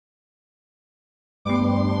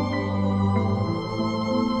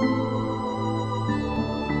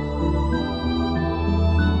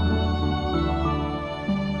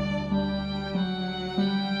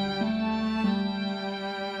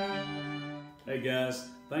Hey guys,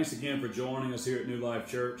 thanks again for joining us here at New Life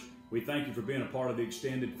Church. We thank you for being a part of the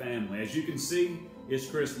extended family. As you can see, it's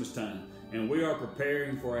Christmas time and we are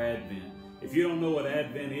preparing for Advent. If you don't know what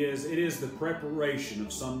Advent is, it is the preparation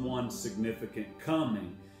of someone significant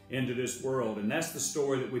coming into this world. And that's the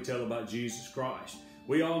story that we tell about Jesus Christ.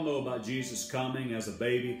 We all know about Jesus coming as a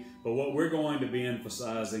baby, but what we're going to be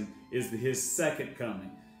emphasizing is his second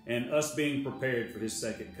coming and us being prepared for his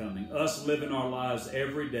second coming, us living our lives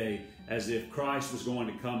every day as if Christ was going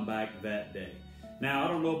to come back that day. Now, I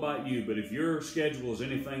don't know about you, but if your schedule is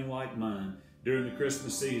anything like mine during the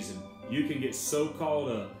Christmas season, you can get so caught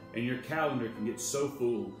up and your calendar can get so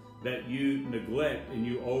full that you neglect and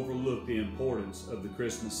you overlook the importance of the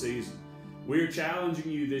Christmas season. We're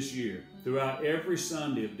challenging you this year throughout every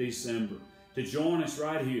Sunday of December to join us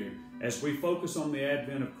right here as we focus on the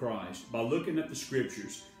advent of Christ by looking at the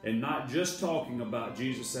scriptures and not just talking about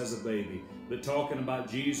Jesus as a baby, but talking about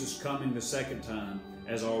Jesus coming the second time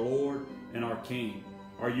as our Lord and our King.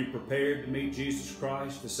 Are you prepared to meet Jesus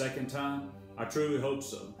Christ the second time? I truly hope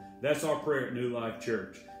so. That's our prayer at New Life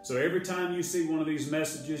Church. So every time you see one of these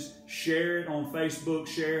messages, share it on Facebook,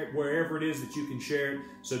 share it wherever it is that you can share it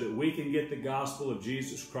so that we can get the gospel of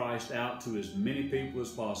Jesus Christ out to as many people as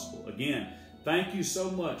possible. Again, thank you so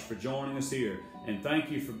much for joining us here, and thank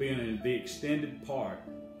you for being in the extended part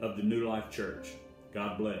of the New Life Church.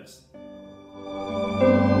 God bless.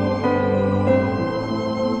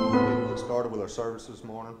 Getting get started with our service this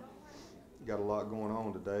morning. We got a lot going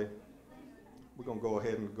on today. We're going to go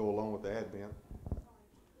ahead and go along with the Advent.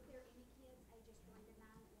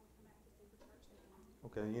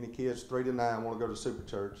 Okay, any kids 3 to 9 want to go to Super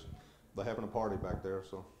Church? They're having a party back there,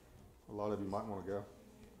 so a lot of you might want to go.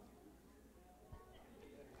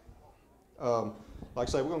 Like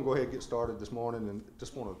I say, we're going to go ahead and get started this morning, and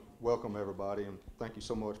just want to welcome everybody and thank you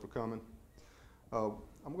so much for coming. I'm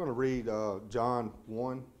going to read John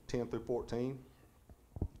 1:10 through 14.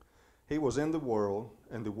 He was in the world,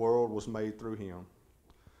 and the world was made through him.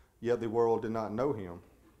 Yet the world did not know him.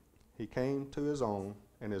 He came to his own,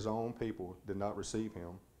 and his own people did not receive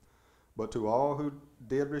him. But to all who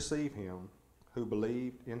did receive him, who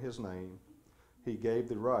believed in his name, he gave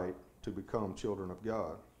the right to become children of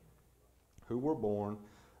God, who were born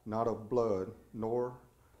not of blood, nor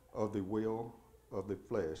of the will of the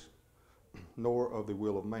flesh, nor of the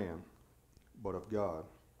will of man, but of God.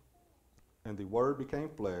 And the Word became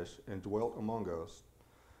flesh and dwelt among us,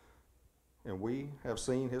 and we have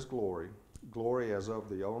seen his glory, glory as of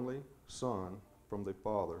the only Son from the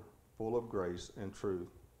Father, full of grace and truth.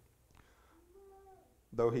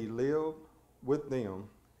 Though he lived with them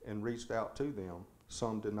and reached out to them,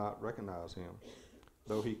 some did not recognize him.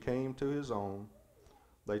 Though he came to his own,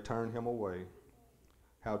 they turned him away.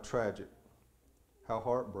 How tragic, how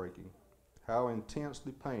heartbreaking, how intense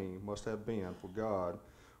the pain must have been for God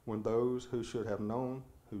when those who should have known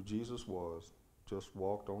who Jesus was just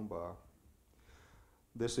walked on by.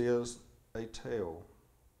 This is a tale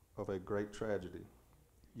of a great tragedy.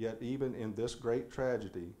 Yet even in this great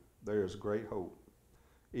tragedy, there is great hope.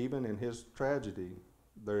 Even in his tragedy,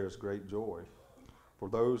 there is great joy. For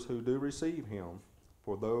those who do receive him,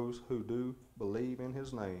 for those who do believe in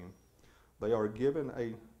his name, they are given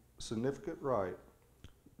a significant right.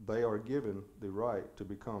 They are given the right to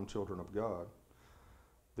become children of God.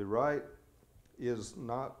 The right is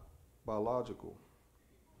not biological.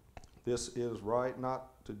 This is right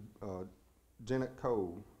not to genetic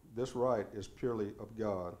code. This right is purely of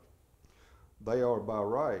God. They are by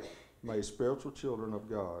right made spiritual children of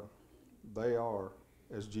God. They are,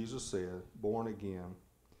 as Jesus said, born again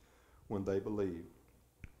when they believe.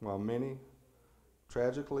 While many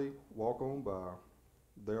tragically walk on by,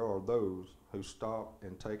 there are those who stop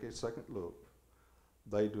and take a second look.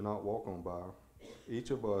 They do not walk on by. Each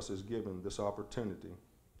of us is given this opportunity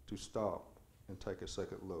to stop and take a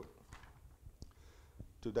second look.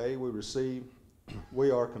 Today we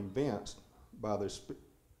are convinced by the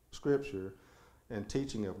scripture and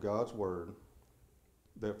teaching of God's word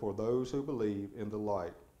that for those who believe in the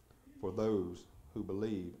light, for those who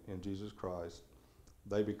believe in Jesus Christ,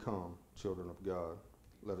 they become children of God.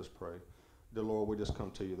 Let us pray. Dear Lord, we just come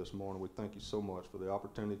to you this morning. We thank you so much for the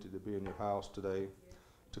opportunity to be in your house today,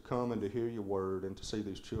 to come and to hear your word and to see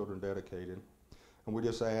these children dedicated. And we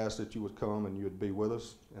just ask that you would come and you would be with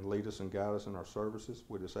us and lead us and guide us in our services.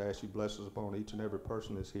 We just ask you bless us upon each and every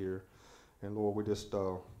person that's here. And Lord, we just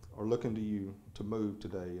are looking to you to move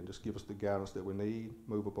today and just give us the guidance that we need.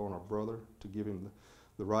 Move upon our brother to give him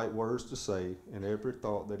the right words to say in every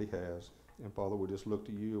thought that he has. And Father, we just look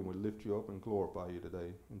to you and we lift you up and glorify you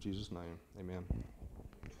today. In Jesus' name, amen.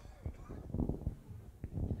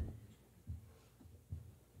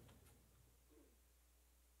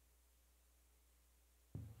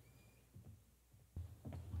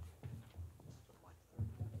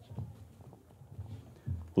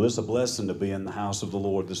 Well, it's a blessing to be in the house of the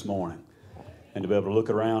Lord this morning and to be able to look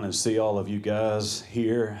around and see all of you guys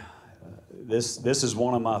here. This is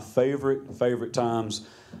one of my favorite times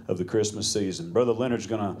of the Christmas season. Brother Leonard's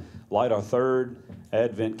going to light our third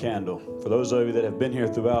Advent candle. For those of you that have been here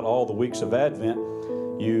throughout all the weeks of Advent,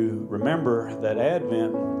 you remember that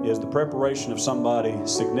Advent is the preparation of somebody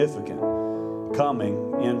significant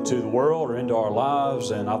coming into the world or into our lives,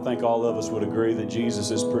 and I think all of us would agree that Jesus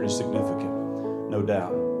is pretty significant, no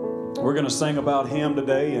doubt. We're going to sing about Him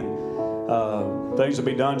today, and things will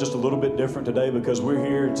be done just a little bit different today because we're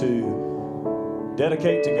here to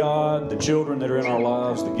dedicate to God the children that are in our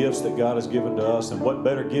lives, the gifts that God has given to us, and what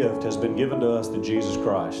better gift has been given to us than Jesus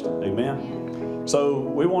Christ. Amen? So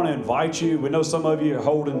we want to invite you. We know some of you are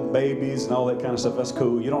holding babies and all that kind of stuff. That's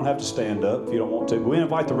cool. You don't have to stand up if you don't want to. But we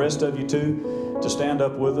invite the rest of you too to stand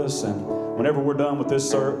up with us. And whenever we're done with this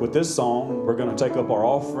song, we're going to take up our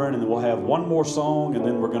offering, and then we'll have one more song, and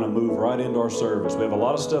then we're going to move right into our service. We have a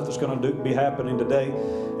lot of stuff that's going to be happening today,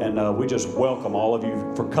 and we just welcome all of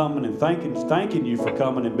you for coming and thanking you for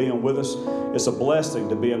coming and being with us. It's a blessing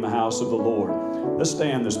to be in the house of the Lord. Let's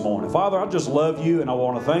stand this morning. Father, I just love you, and I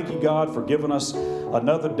want to thank you, God, for giving us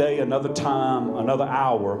another day, another time, another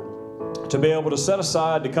hour to be able to set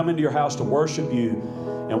aside to come into your house to worship you.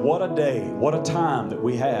 And what a day, what a time that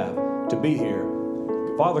we have to be here.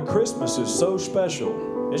 Father, Christmas is so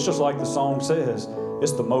special. It's just like the song says,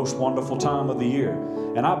 it's the most wonderful time of the year.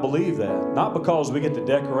 And I believe that, not because we get to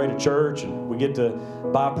decorate a church and we get to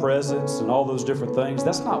buy presents and all those different things.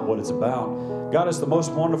 That's not what it's about. God, it's the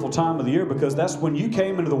most wonderful time of the year because that's when you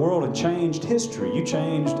came into the world and changed history. You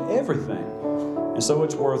changed everything. And so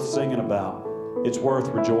it's worth singing about. It's worth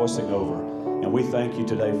rejoicing over. And we thank you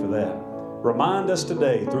today for that. Remind us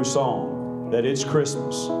today through song that it's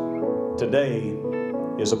Christmas. Today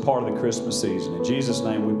is a part of the Christmas season. In Jesus'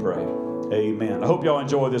 name we pray. Amen. I hope y'all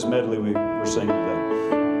enjoy this medley we're singing today.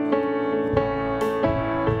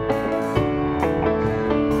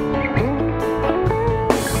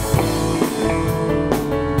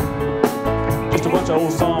 Just a bunch of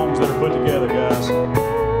old songs that are put together, guys.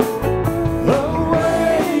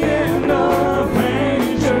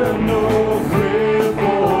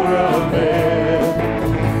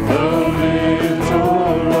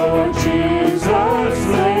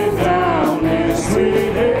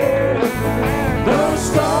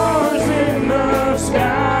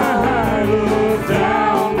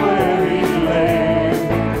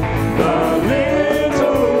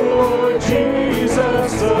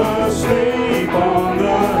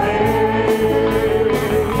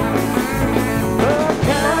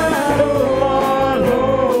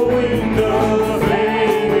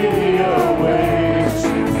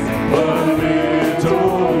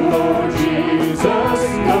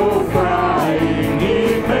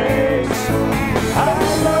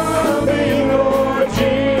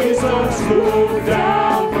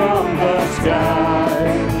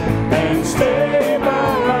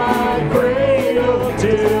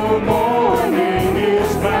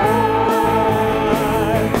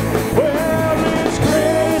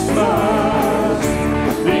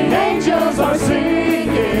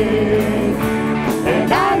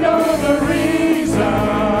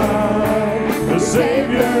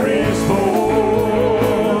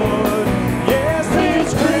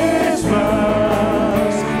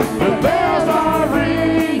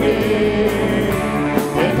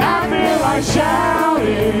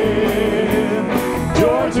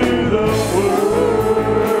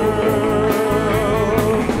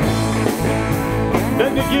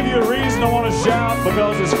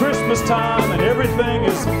 Because it's Christmas time and everything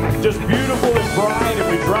is just beautiful and bright, and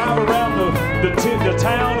we drive around the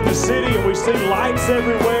town and the city and we see lights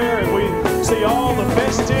everywhere, and we see all the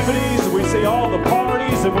festivities, and we see all the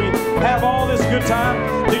parties, and we have all this good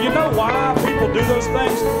time. Do you know why people do those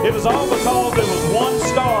things? It was all because there was one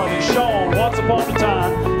star that shone once upon a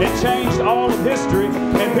time. It changed all of history,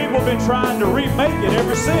 and people have been trying to remake it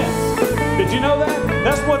ever since. Did you know that?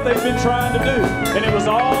 That's what they've been trying to do. And it was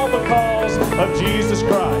all because of Jesus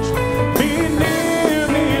Christ. Be near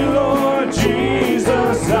me, Lord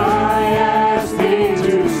Jesus, I ask thee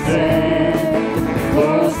to stay.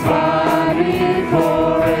 Close by me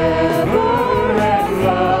forever and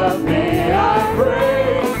love me, I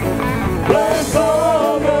pray. Bless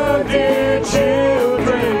all the dear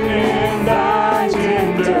children in thy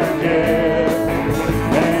tender care,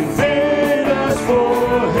 and fit us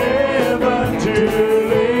for heaven to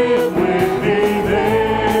live with thee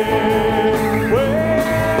there.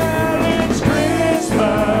 Well, it's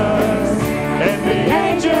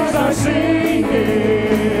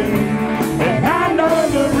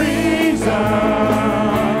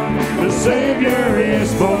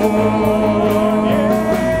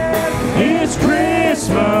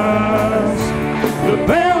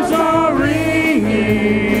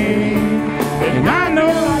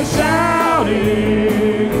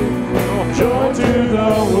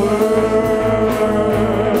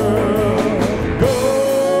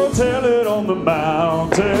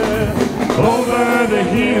over the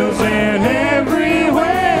hills and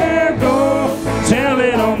everywhere. Go tell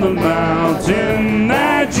it on the mountain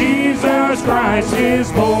that Jesus Christ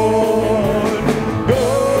is born.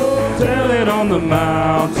 Go tell it on the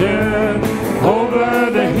mountain, over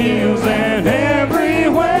the hills and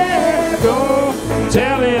everywhere. Go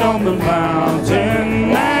tell it on the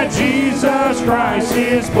mountain that Jesus Christ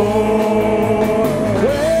is born.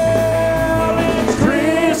 Well, it's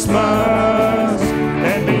Christmas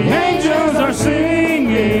and the angels are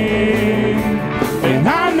singing, and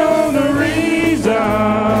I know the reason,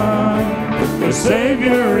 the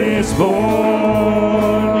Savior is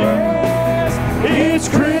born. Yes, it's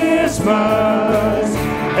Christmas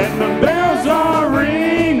and the bells are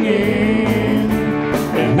ringing,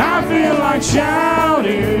 and I feel like shouting,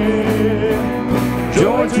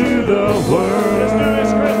 joy to the world. Let's do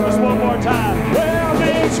this Christmas one more time. Well,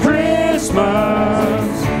 it's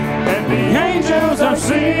Christmas and the angels are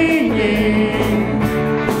singing,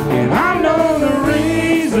 and I know the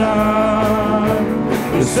reason,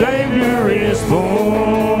 the Savior is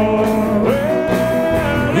born.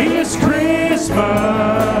 Well, it's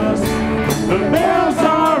Christmas, the bells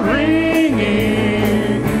are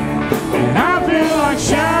ringing, and I feel like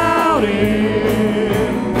shouting,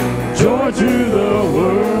 joy to the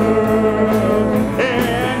world.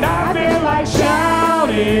 And I feel like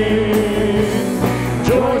shouting,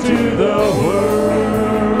 joy to the world.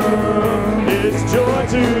 It's joy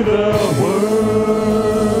to the world.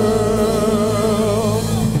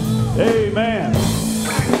 Amen.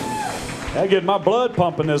 I get my blood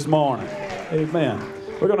pumping this morning. Amen.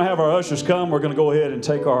 We're going to have our ushers come. We're going to go ahead and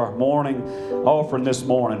take our morning offering this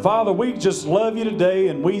morning. Father, we just love you today,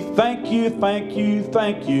 and we thank you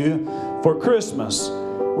for Christmas.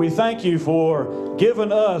 We thank you for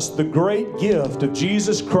giving us the great gift of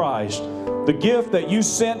Jesus Christ, the gift that you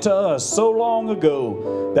sent to us so long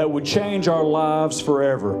ago that would change our lives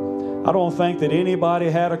forever. I don't think that anybody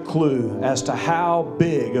had a clue as to how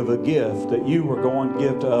big of a gift that you were going to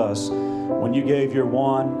give to us when you gave your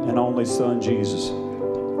one and only Son, Jesus.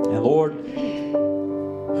 And Lord,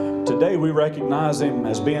 today we recognize him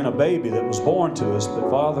as being a baby that was born to us. But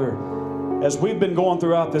Father, as we've been going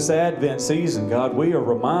throughout this Advent season, God, we are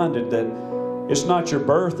reminded that it's not your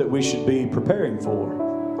birth that we should be preparing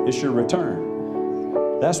for. It's your return.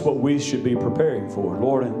 That's what we should be preparing for,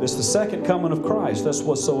 Lord. And it's the second coming of Christ. That's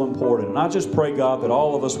what's so important. And I just pray, God, that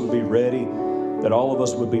all of us would be ready, that all of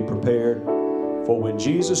us would be prepared for when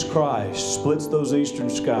Jesus Christ splits those eastern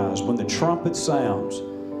skies, when the trumpet sounds,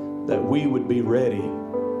 that we would be ready.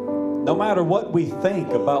 No matter what we think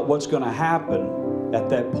about what's going to happen at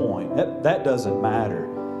that point, that doesn't matter.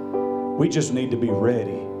 We just need to be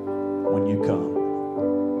ready when you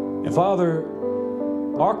come. And Father,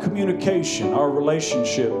 our communication, our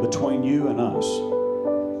relationship between you and us,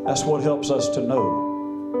 that's what helps us to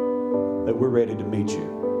know that we're ready to meet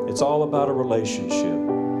you. It's all about a relationship.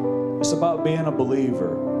 It's about being a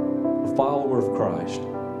believer, a follower of Christ.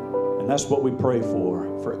 And that's what we pray for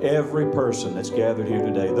every person that's gathered here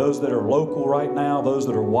today. Those that are local right now, those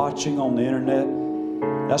that are watching on the internet,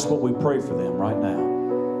 that's what we pray for them right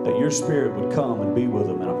now. That your Spirit would come and be with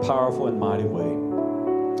them in a powerful and mighty way.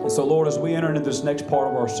 And so, Lord, as we enter into this next part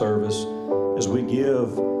of our service, as we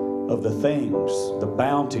give of the things, the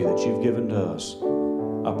bounty that you've given to us,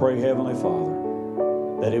 I pray, Heavenly Father,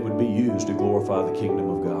 that it would be used to glorify the kingdom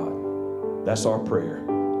of God. That's our prayer.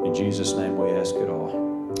 In Jesus' name we ask it all.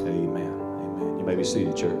 Amen. Amen. You may be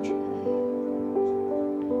seated, church.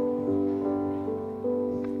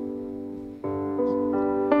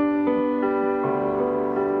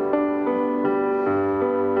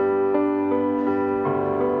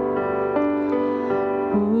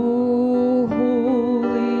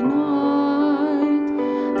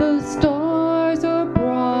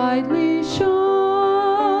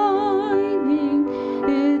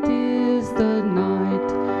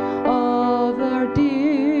 Of our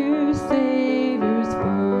dear Savior's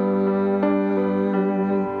birth.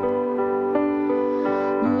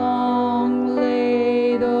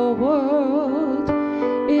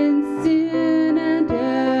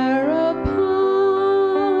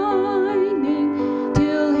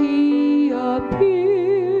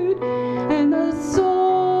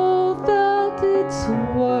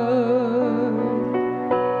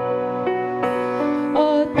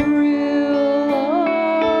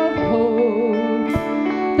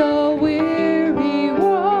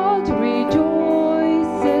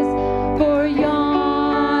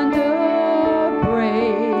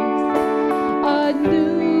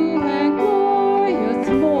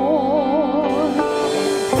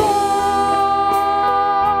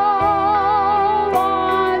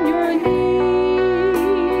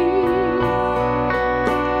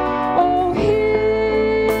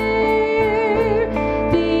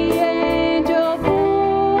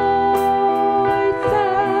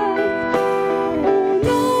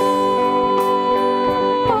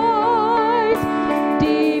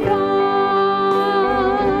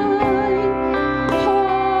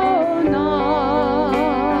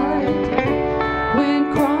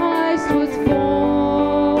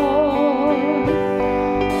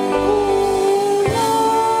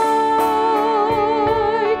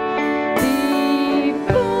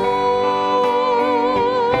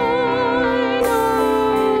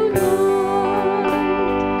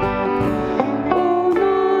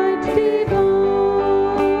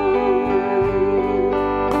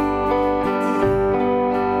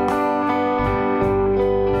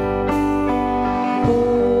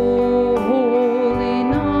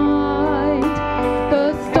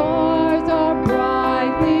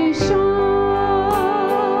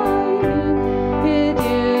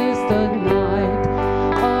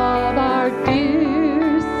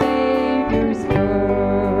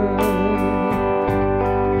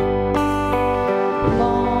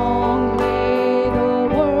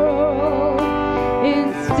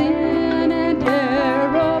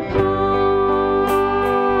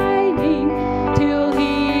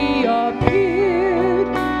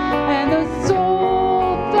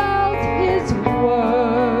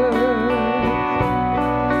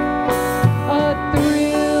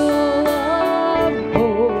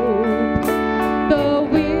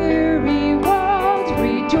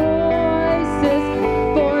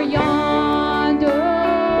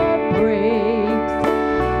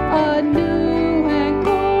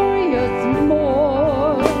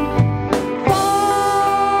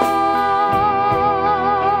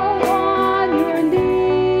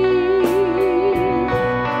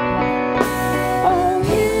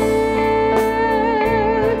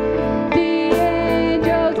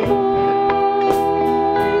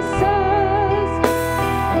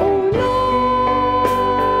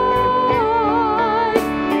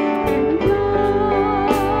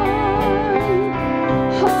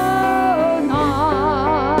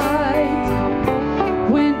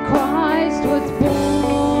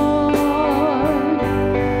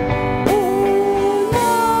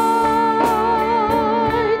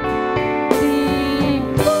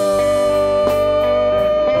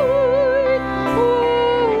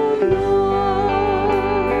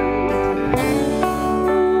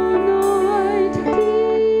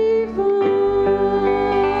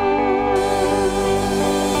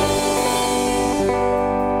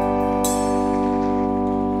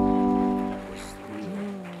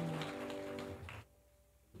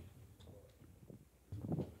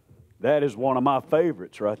 That is one of my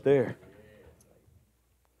favorites right there.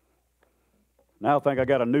 Now I think I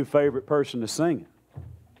got a new favorite person to sing it.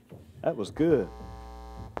 That was good.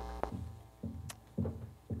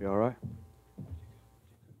 You all right?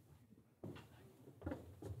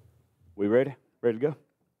 We ready? Ready to go?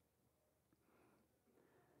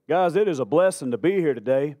 Guys, it is a blessing to be here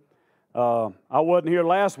today. I wasn't here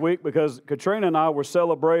last week because Katrina and I were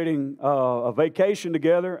celebrating a vacation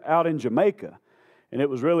together out in Jamaica. And it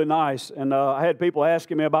was really nice. And I had people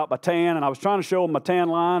asking me about my tan, and I was trying to show them my tan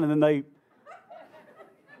line, and then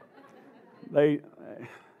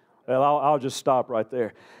well, I'll just stop right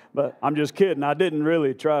there. But I'm just kidding. I didn't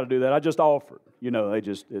really try to do that. I just offered. You know, they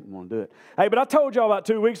just didn't want to do it. Hey, but I told y'all about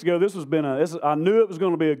 2 weeks ago, I knew it was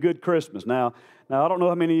going to be a good Christmas. Now, I don't know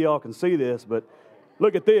how many of y'all can see this, but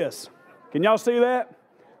look at this. Can y'all see that?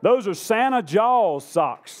 Those are Santa Jaws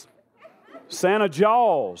socks. Santa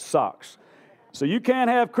Jaws socks. So you can't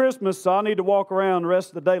have Christmas, so I need to walk around the rest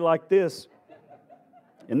of the day like this.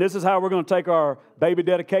 And this is how we're going to take our baby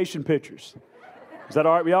dedication pictures. Is that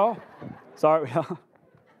all right with y'all? It's all right with y'all?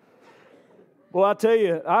 Well, I tell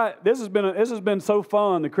you, this has been so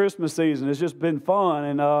fun, the Christmas season. It's just been fun,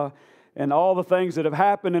 and all the things that have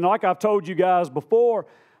happened. And like I've told you guys before,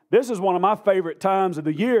 this is one of my favorite times of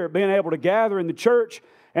the year, being able to gather in the church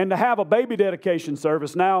and to have a baby dedication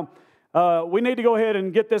service. Now, we need to go ahead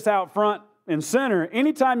and get this out front and center.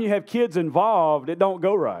 Anytime you have kids involved, it don't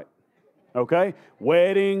go right, okay?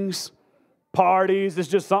 Weddings, parties, it's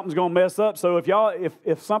just something's going to mess up. So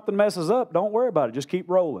if something messes up, don't worry about it. Just keep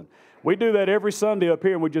rolling. We do that every Sunday up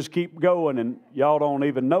here, and we just keep going, and y'all don't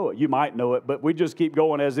even know it. You might know it, but we just keep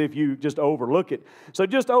going as if you just overlook it. So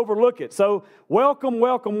just overlook it. So welcome,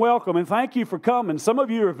 welcome, welcome, and thank you for coming. Some of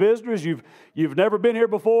you are visitors. You've never been here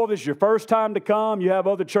before. This is your first time to come. You have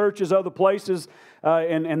other churches, other places,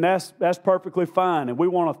 and that's perfectly fine. And we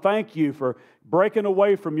want to thank you for breaking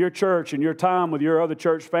away from your church and your time with your other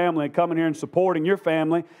church family and coming here and supporting your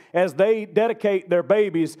family as they dedicate their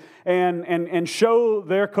babies and show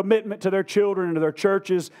their commitment to their children and to their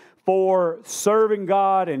churches for serving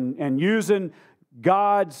God and using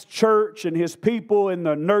God's church and His people in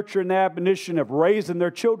the nurture and the admonition of raising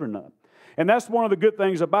their children up. And that's one of the good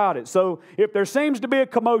things about it. So if there seems to be a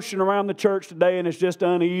commotion around the church today and it's just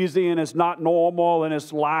uneasy and it's not normal and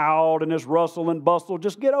it's loud and it's rustle and bustle,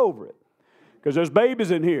 just get over it. Because there's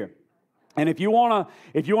babies in here. And if you want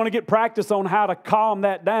to get practice on how to calm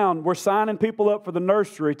that down, we're signing people up for the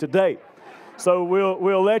nursery today. So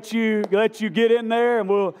we'll let you get in there, and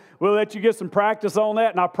we'll let you get some practice on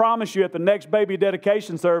that. And I promise you, at the next baby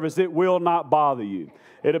dedication service, it will not bother you.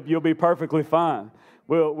 You'll be perfectly fine.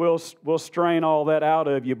 We'll strain all that out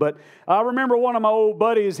of you. But I remember one of my old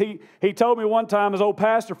buddies, he told me one time, his old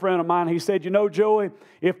pastor friend of mine, he said, you know, Joey,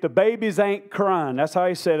 if the babies ain't crying, that's how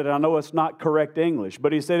he said it. I know it's not correct English,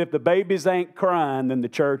 but he said, if the babies ain't crying, then the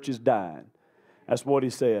church is dying. That's what he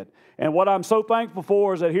said. And what I'm so thankful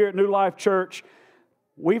for is that here at New Life Church,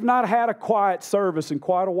 we've not had a quiet service in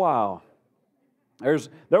quite a while.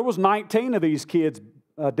 There was 19 of these kids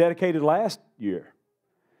dedicated last year.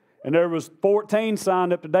 And there was 14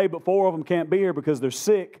 signed up today, but 4 of them can't be here because they're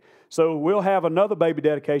sick. So we'll have another baby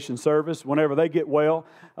dedication service whenever they get well.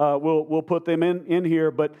 We'll put them in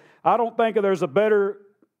here. But I don't think there's a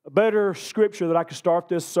better scripture that I could start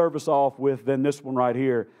this service off with than this one right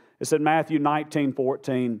here. It's in Matthew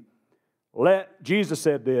 19:14. Jesus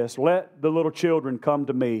said this, let the little children come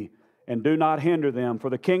to me, and do not hinder them,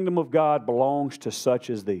 for the kingdom of God belongs to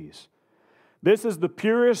such as these. This is the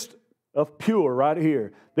purest of pure right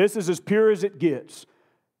here. This is as pure as it gets.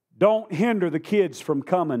 Don't hinder the kids from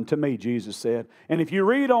coming to me, Jesus said. And if you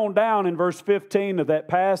read on down in verse 15 of that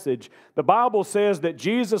passage, the Bible says that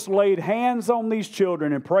Jesus laid hands on these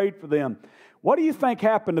children and prayed for them. What do you think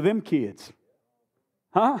happened to them kids?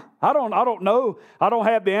 Huh? I don't know. I don't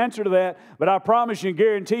have the answer to that, but I promise you and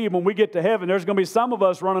guarantee you when we get to heaven, there's going to be some of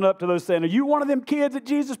us running up to those saying, are you one of them kids that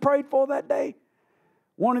Jesus prayed for that day?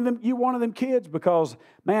 One of them kids, because,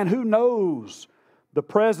 man, who knows the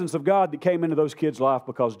presence of God that came into those kids' life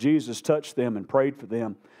because Jesus touched them and prayed for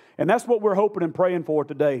them. And that's what we're hoping and praying for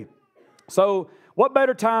today. So what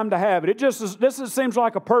better time to have it? This seems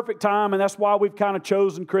like a perfect time, and that's why we've kind of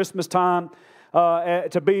chosen Christmas time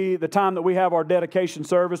to be the time that we have our dedication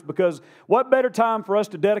service, because what better time for us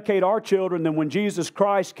to dedicate our children than when Jesus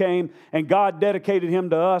Christ came and God dedicated Him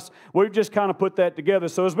to us? We've just kind of put that together.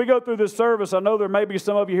 So as we go through this service, I know there may be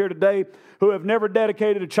some of you here today who have never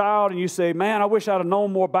dedicated a child, and you say, man, I wish I'd have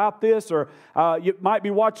known more about this, or you might be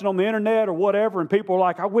watching on the internet or whatever, and people are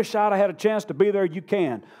like, I wish I'd have had a chance to be there. You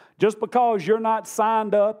can. Just because you're not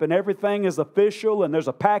signed up and everything is official and there's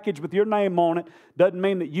a package with your name on it doesn't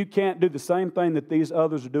mean that you can't do the same thing that these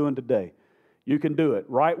others are doing today. You can do it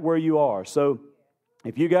right where you are. So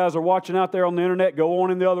if you guys are watching out there on the internet, go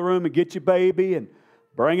on in the other room and get your baby and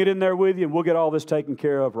bring it in there with you, and we'll get all this taken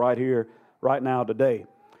care of right here, right now, today.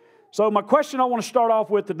 So my question I want to start off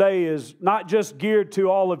with today is not just geared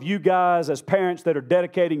to all of you guys as parents that are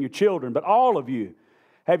dedicating your children, but all of you.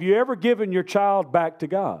 Have you ever given your child back to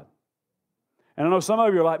God? And I know some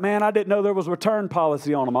of you are like, man, I didn't know there was a return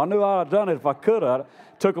policy on them. I knew I'd have done it if I could. I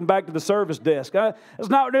took them back to the service desk. That's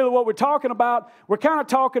not really what we're talking about. We're kind of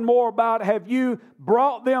talking more about, have you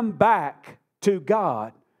brought them back to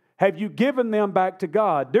God? Have you given them back to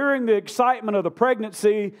God? During the excitement of the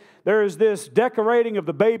pregnancy, there is this decorating of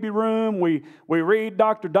the baby room. We read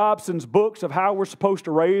Dr. Dobson's books of how we're supposed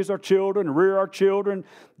to raise our children, rear our children.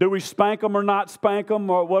 Do we spank them or not spank them?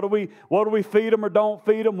 Or what do we feed them or don't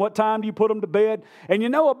feed them? What time do you put them to bed? And you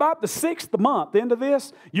know, about the 6th month into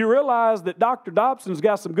this, you realize that Dr. Dobson's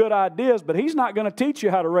got some good ideas, but he's not going to teach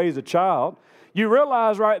you how to raise a child. You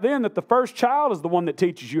realize right then that the first child is the one that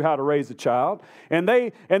teaches you how to raise a child. And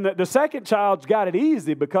the second child's got it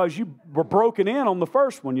easy because you were broken in on the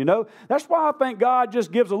first one, you know. That's why I think God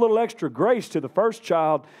just gives a little extra grace to the first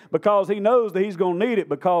child, because He knows that he's going to need it,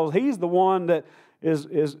 because he's the one that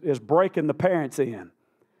is breaking the parents in.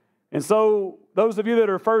 And so those of you that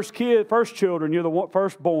are first children, you're the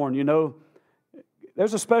firstborn, you know,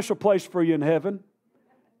 there's a special place for you in heaven.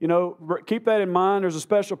 You know, keep that in mind. There's a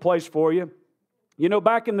special place for you. You know,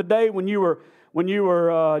 back in the day when you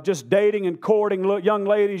were just dating and courting young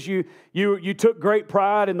ladies, you took great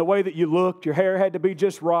pride in the way that you looked. Your hair had to be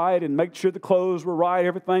just right and make sure the clothes were right.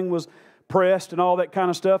 Everything was pressed and all that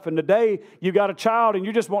kind of stuff. And today you got a child and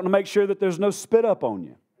you just want to make sure that there's no spit up on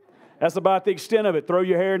you. That's about the extent of it. Throw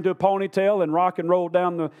your hair into a ponytail and rock and roll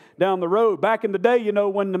down the road. Back in the day, you know,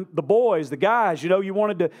 when the boys, the guys, you know, you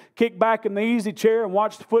wanted to kick back in the easy chair and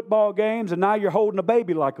watch the football games, and now you're holding a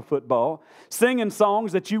baby like a football, singing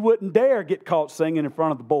songs that you wouldn't dare get caught singing in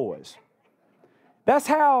front of the boys. That's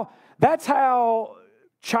how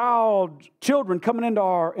children coming into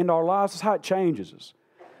our lives is how it changes us.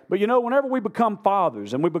 But you know, whenever we become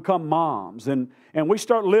fathers and we become moms and we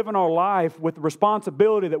start living our life with the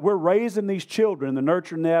responsibility that we're raising these children in the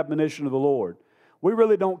nurture and the admonition of the Lord, we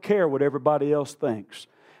really don't care what everybody else thinks.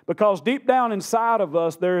 Because deep down inside of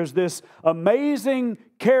us, there is this amazing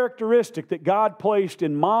characteristic that God placed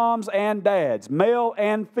in moms and dads, male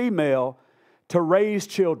and female, to raise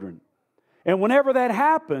children. And whenever that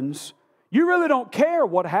happens, you really don't care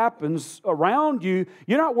what happens around you.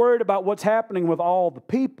 You're not worried about what's happening with all the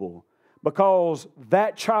people, because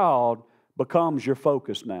that child becomes your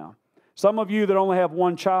focus now. Some of you that only have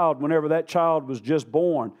one child, whenever that child was just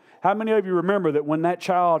born, how many of you remember that when that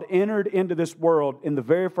child entered into this world in the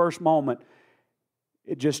very first moment,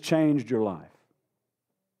 it just changed your life?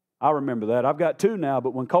 I remember that. I've got two now,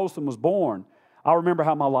 but when Colson was born, I remember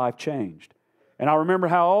how my life changed. And I remember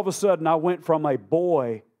how all of a sudden I went from a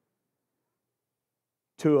boy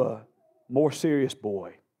to a more serious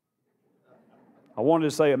boy. I wanted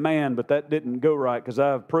to say a man, but that didn't go right, because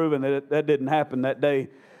I've proven that that didn't happen that day.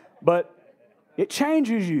 But it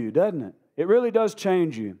changes you, doesn't it? It really does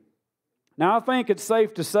change you. Now, I think it's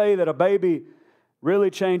safe to say that a baby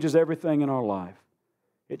really changes everything in our life.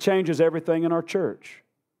 It changes everything in our church.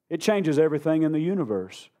 It changes everything in the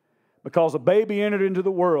universe. Because a baby entered into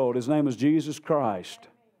the world, his name was Jesus Christ,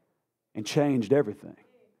 and changed everything.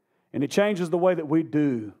 And it changes the way that we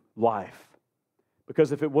do life.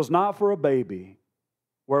 Because if it was not for a baby,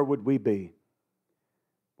 where would we be?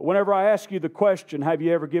 But whenever I ask you the question, have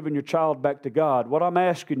you ever given your child back to God? What I'm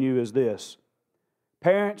asking you is this.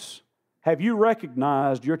 Parents, have you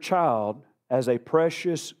recognized your child as a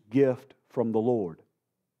precious gift from the Lord?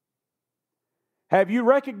 Have you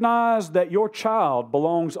recognized that your child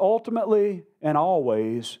belongs ultimately and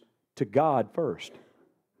always to God first,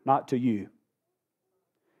 not to you?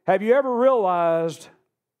 Have you ever realized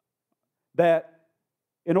that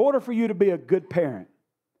in order for you to be a good parent,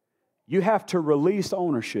 you have to release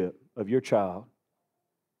ownership of your child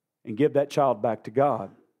and give that child back to God?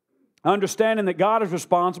 Understanding that God is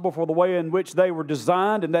responsible for the way in which they were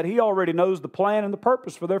designed and that He already knows the plan and the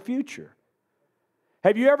purpose for their future.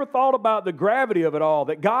 Have you ever thought about the gravity of it all,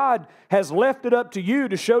 that God has left it up to you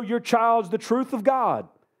to show your child the truth of God?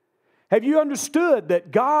 Have you understood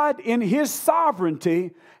that God, in His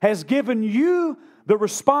sovereignty, has given you the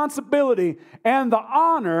responsibility and the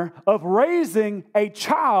honor of raising a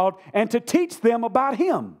child and to teach them about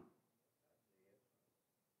Him?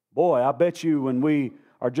 Boy, I bet you when we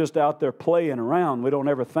are just out there playing around, we don't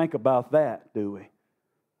ever think about that, do we?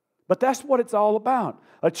 But that's what it's all about.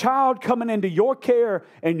 A child coming into your care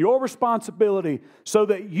and your responsibility so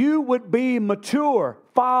that you would be mature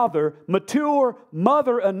father, mature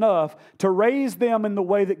mother enough to raise them in the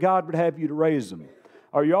way that God would have you to raise them.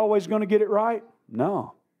 Are you always going to get it right?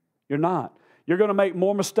 No, you're not. You're going to make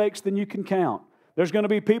more mistakes than you can count. There's going to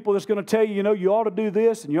be people that's going to tell you, you know, you ought to do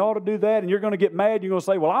this and you ought to do that, and you're going to get mad. You're going to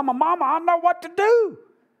say, well, I'm a mama. I know what to do.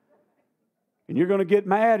 And you're going to get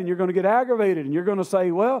mad and you're going to get aggravated and you're going to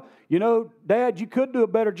say, well, you know, Dad, you could do a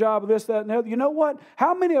better job of this, that, and the other. You know what?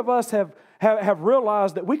 How many of us have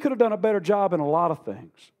realized that we could have done a better job in a lot of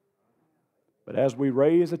things? But as we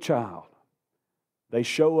raise a child, they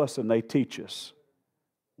show us and they teach us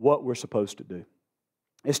what we're supposed to do.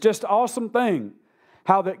 It's just an awesome thing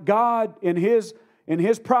how that God, in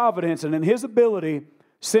His providence and in His ability,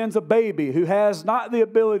 sends a baby who has not the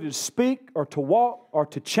ability to speak or to walk or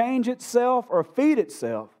to change itself or feed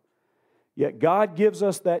itself. Yet God gives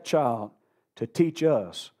us that child to teach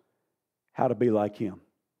us how to be like Him.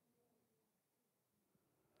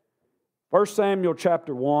 1 Samuel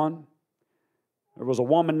chapter 1, there was a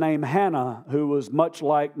woman named Hannah who was much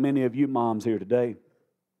like many of you moms here today.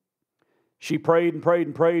 She prayed and prayed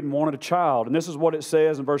and prayed and wanted a child. And this is what it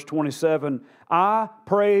says in verse 27. I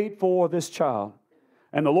prayed for this child,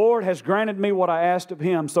 and the Lord has granted me what I asked of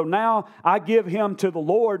Him. So now I give him to the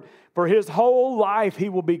Lord. For his whole life he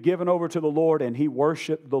will be given over to the Lord, and he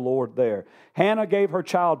worshiped the Lord there. Hannah gave her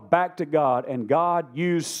child back to God, and God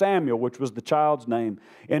used Samuel, which was the child's name,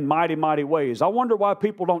 in mighty, mighty ways. I wonder why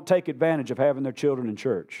people don't take advantage of having their children in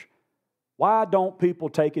church. Why don't people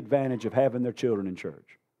take advantage of having their children in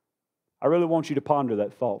church? I really want you to ponder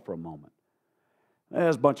that thought for a moment.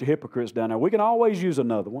 There's a bunch of hypocrites down there. We can always use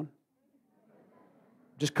another one.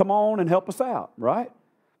 Just come on and help us out, right?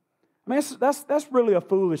 I mean, that's really a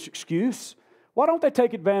foolish excuse. Why don't they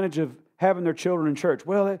take advantage of having their children in church?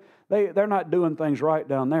 Well, they're not doing things right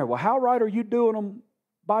down there. Well, how right are you doing them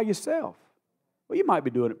by yourself? Well, you might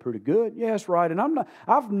be doing it pretty good. Yes, right. And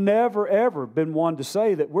I've never, ever been one to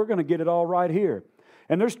say that we're going to get it all right here.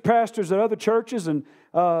 And there's pastors at other churches and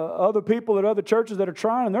other people at other churches that are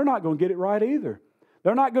trying, and they're not going to get it right either.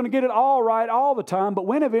 They're not going to get it all right all the time, but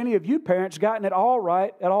when have any of you parents gotten it all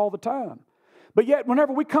right at all the time? But yet,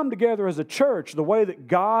 whenever we come together as a church, the way that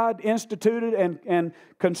God instituted and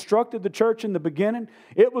constructed the church in the beginning,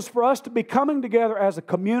 it was for us to be coming together as a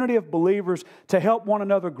community of believers to help one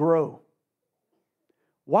another grow.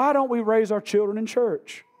 Why don't we raise our children in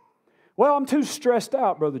church? Well, I'm too stressed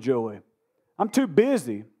out, Brother Joey. I'm too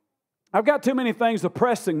busy. I've got too many things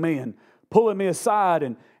oppressing me and pulling me aside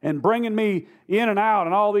and bringing me in and out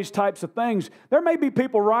and all these types of things. There may be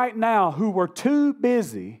people right now who were too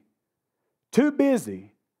busy to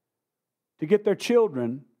get their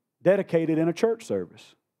children dedicated in a church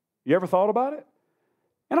service. You ever thought about it?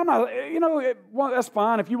 And I'm not, that's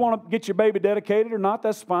fine. If you want to get your baby dedicated or not,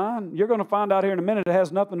 that's fine. You're going to find out here in a minute it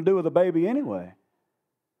has nothing to do with the baby anyway.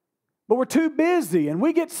 But we're too busy, and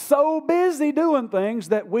we get so busy doing things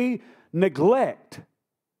that we neglect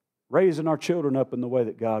raising our children up in the way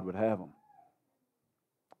that God would have them.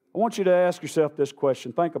 I want you to ask yourself this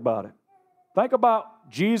question. Think about it. Think about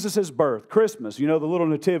Jesus' birth, Christmas, the little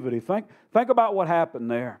nativity. Think about what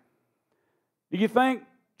happened there. Do you think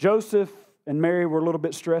Joseph and Mary were a little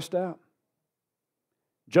bit stressed out?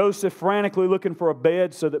 Joseph frantically looking for a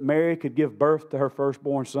bed so that Mary could give birth to her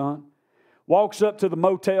firstborn son. Walks up to the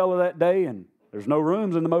motel of that day, and there's no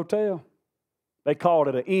rooms in the motel. They called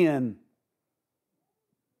it an inn.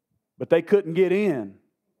 But they couldn't get in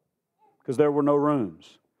because there were no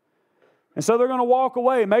rooms. And so they're going to walk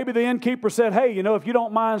away. Maybe the innkeeper said, hey, if you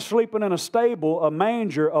don't mind sleeping in a stable, a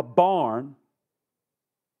manger, a barn,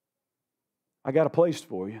 I got a place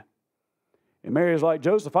for you. And Mary's like,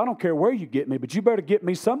 Joseph, I don't care where you get me, but you better get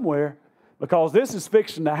me somewhere because this is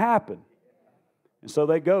fixing to happen. And so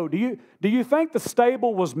they go. Do you think the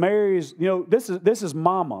stable was Mary's? This is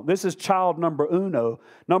mama. This is child number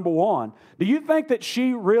one. Do you think that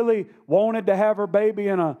she really wanted to have her baby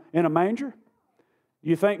in a manger?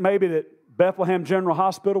 You think maybe that Bethlehem General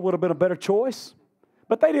Hospital would have been a better choice?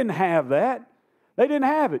 But they didn't have that. They didn't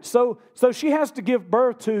have it. So she has to give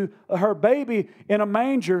birth to her baby in a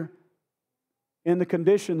manger in the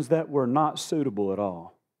conditions that were not suitable at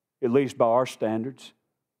all, at least by our standards.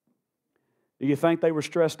 Do you think they were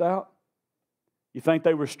stressed out? You think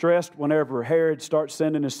they were stressed whenever Herod starts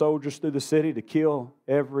sending his soldiers through the city to kill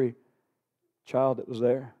every child that was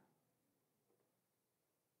there?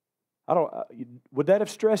 Would that have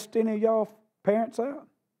stressed any of y'all parents out?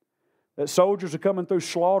 That soldiers are coming through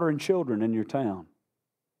slaughtering children in your town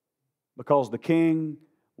because the king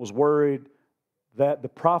was worried that the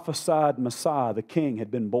prophesied Messiah, the King,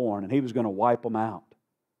 had been born and he was going to wipe them out.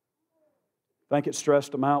 Think it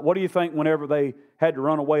stressed them out? What do you think whenever they had to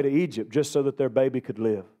run away to Egypt just so that their baby could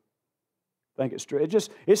live? Think it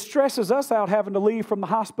stresses us out having to leave from the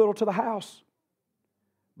hospital to the house.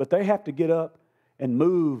 But they have to get up and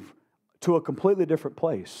move to a completely different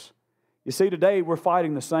place. You see, today we're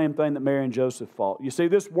fighting the same thing that Mary and Joseph fought. You see,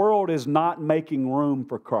 this world is not making room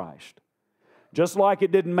for Christ. Just like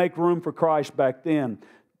it didn't make room for Christ back then.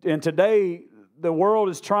 And today, the world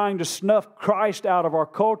is trying to snuff Christ out of our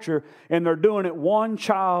culture, and they're doing it one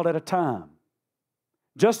child at a time.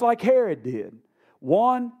 Just like Herod did.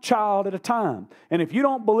 One child at a time. And if you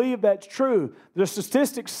don't believe that's true, the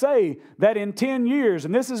statistics say that in 10 years,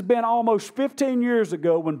 and this has been almost 15 years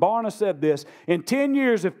ago when Barna said this, in 10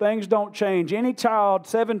 years, if things don't change, any child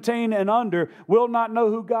 17 and under will not know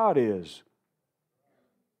who God is.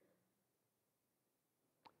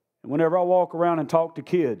 And whenever I walk around and talk to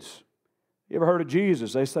kids, you ever heard of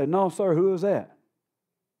Jesus? They say, no, sir, who is that?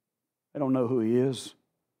 They don't know who he is.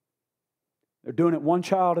 They're doing it one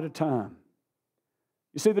child at a time.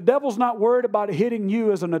 You see, the devil's not worried about hitting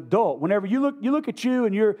you as an adult. Whenever you look at you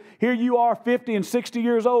and here you are 50 and 60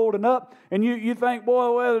 years old and up, and you think,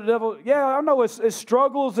 boy, well, the devil, yeah, I know it's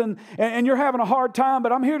struggles and you're having a hard time,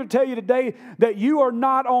 but I'm here to tell you today that you are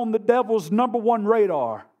not on the devil's number one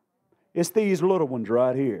radar. It's these little ones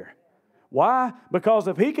right here. Why? Because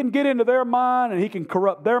if he can get into their mind and he can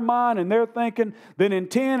corrupt their mind and their thinking, then in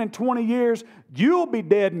 10 and 20 years, you'll be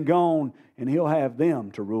dead and gone, and he'll have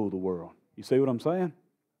them to rule the world. You see what I'm saying?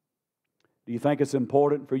 Do you think it's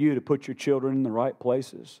important for you to put your children in the right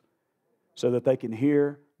places so that they can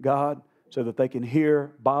hear God, so that they can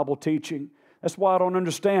hear Bible teaching? That's why I don't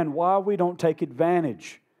understand why we don't take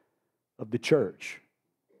advantage of the church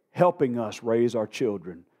helping us raise our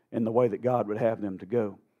children in the way that God would have them to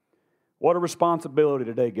go. What a responsibility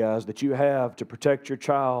today, guys, that you have to protect your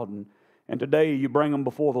child. And today you bring them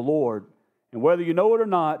before the Lord. And whether you know it or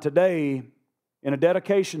not, today in a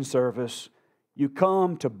dedication service, you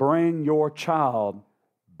come to bring your child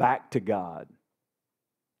back to God.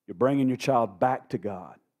 You're bringing your child back to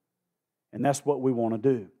God. And that's what we want to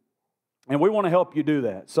do. And we want to help you do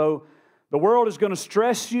that. So the world is going to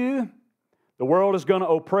stress you. The world is going to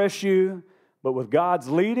oppress you. But with God's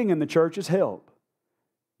leading and the church's help,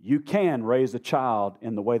 you can raise a child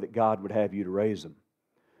in the way that God would have you to raise them.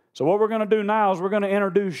 So what we're going to do now is we're going to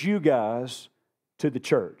introduce you guys to the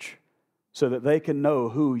church so that they can know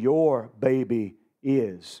who your baby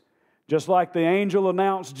is. Just like the angel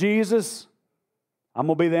announced Jesus, I'm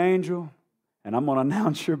going to be the angel, and I'm going to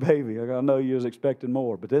announce your baby. I know you was expecting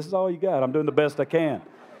more, but this is all you got. I'm doing the best I can,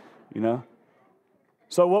 you know.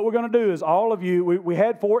 So what we're going to do is all of you, we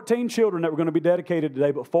had 14 children that were going to be dedicated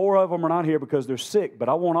today, but 4 of them are not here because they're sick. But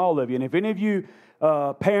I want all of you. And if any of you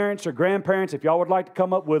parents or grandparents, if y'all would like to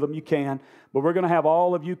come up with them, you can. But we're going to have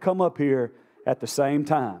all of you come up here at the same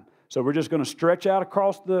time. So we're just going to stretch out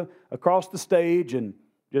across the stage and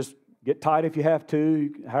just get tight if you have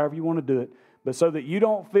to, however you want to do it. But so that you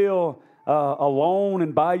don't feel alone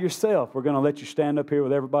and by yourself, we're going to let you stand up here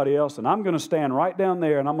with everybody else. And I'm going to stand right down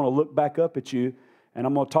there and I'm going to look back up at you. And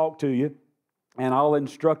I'm going to talk to you, and I'll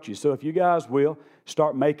instruct you. So if you guys will,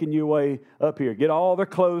 start making your way up here. Get all their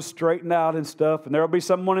clothes straightened out and stuff, and there will be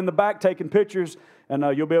someone in the back taking pictures, and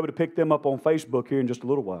you'll be able to pick them up on Facebook here in just a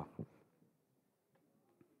little while.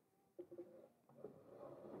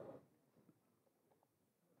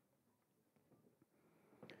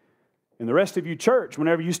 And the rest of you church,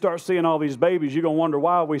 whenever you start seeing all these babies, you're going to wonder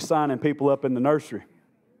why are we signing people up in the nursery.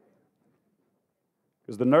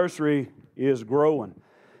 Because the nursery is growing.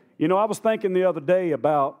 You know, I was thinking the other day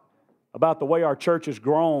about the way our church has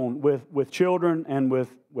grown with children and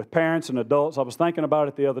with parents and adults. I was thinking about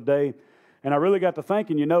it the other day, and I really got to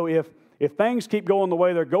thinking, you know, if things keep going the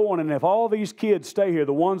way they're going, and if all these kids stay here,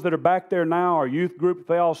 the ones that are back there now, our youth group, if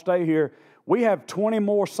they all stay here, we have 20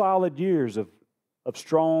 more solid years of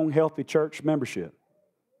strong, healthy church membership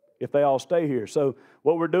if they all stay here. So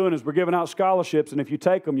what we're doing is we're giving out scholarships, and if you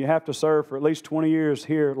take them, you have to serve for at least 20 years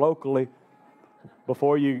here locally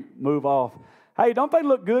before you move off. Hey, don't they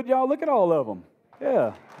look good, y'all? Look at all of them.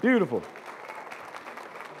 Yeah, beautiful.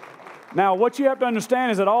 Now, what you have to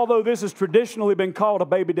understand is that although this has traditionally been called a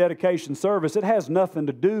baby dedication service, it has nothing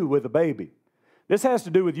to do with a baby. This has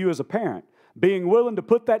to do with you as a parent, being willing to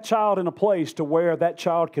put that child in a place to where that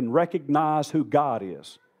child can recognize who God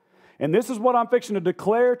is. And this is what I'm fixing to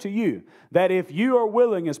declare to you, that if you are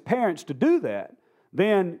willing as parents to do that,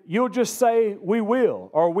 then you'll just say, we will,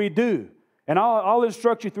 or we do. And I'll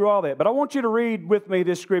instruct you through all that. But I want you to read with me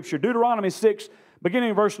this scripture, Deuteronomy 6,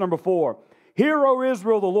 beginning verse number 4. Hear, O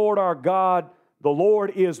Israel, the Lord our God, the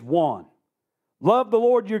Lord is one. Love the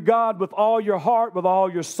Lord your God with all your heart, with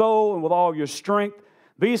all your soul, and with all your strength.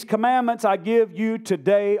 These commandments I give you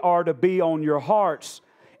today are to be on your hearts.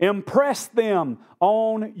 Impress them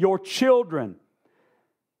on your children.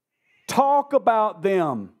 Talk about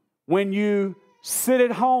them when you sit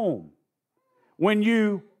at home, when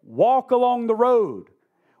you walk along the road,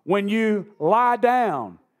 when you lie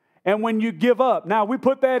down, and when you give up. Now, we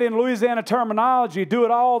put that in Louisiana terminology, do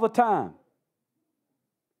it all the time.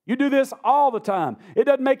 You do this all the time. It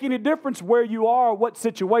doesn't make any difference where you are or what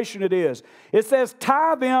situation it is. It says,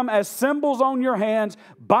 tie them as symbols on your hands,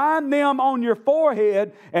 bind them on your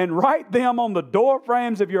forehead, and write them on the door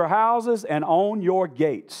frames of your houses and on your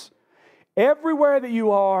gates. Everywhere that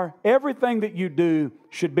you are, everything that you do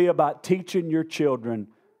should be about teaching your children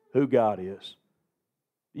who God is.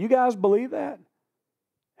 You guys believe that?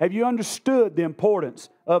 Have you understood the importance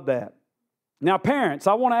of that? Now, parents,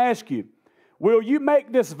 I want to ask you, will you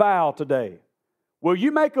make this vow today? Will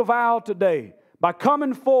you make a vow today by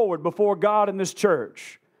coming forward before God in this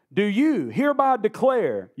church? Do you hereby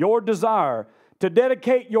declare your desire to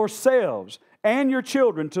dedicate yourselves and your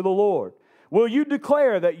children to the Lord? Will you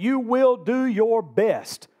declare that you will do your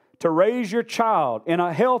best to raise your child in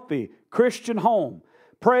a healthy Christian home,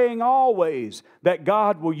 praying always that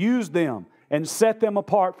God will use them and set them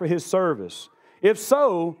apart for His service? If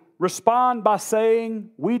so, respond by saying,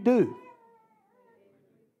 "We do."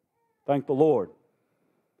 Thank the Lord.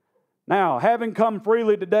 Now, having come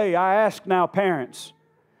freely today, I ask now, parents,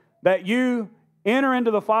 that you enter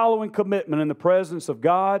into the following commitment in the presence of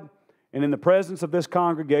God and in the presence of this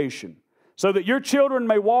congregation, so that your children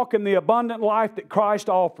may walk in the abundant life that Christ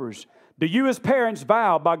offers. Do you as parents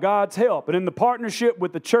vow by God's help and in the partnership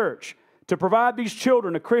with the church to provide these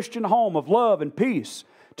children a Christian home of love and peace,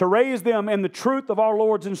 to raise them in the truth of our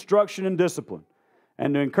Lord's instruction and discipline,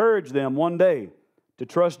 and to encourage them one day to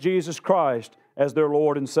trust Jesus Christ as their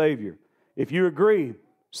Lord and Savior? If you agree,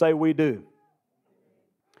 say, "We do."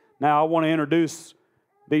 Now, I want to introduce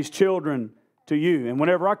these children to you. And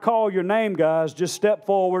whenever I call your name, guys, just step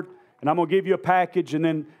forward, and I'm going to give you a package and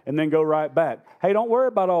then go right back. Hey, don't worry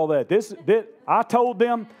about all that. I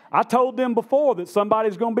told them before that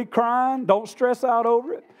somebody's going to be crying. Don't stress out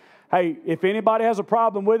over it. Hey, if anybody has a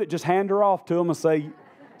problem with it, just hand her off to them and say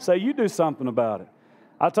you do something about it.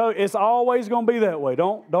 I tell you, it's always going to be that way.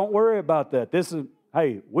 Don't worry about that.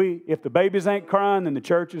 If the babies ain't crying, then the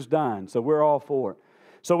church is dying. So we're all for it.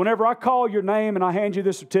 So whenever I call your name and I hand you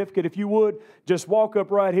this certificate, if you would, just walk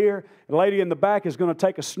up right here. The lady in the back is going to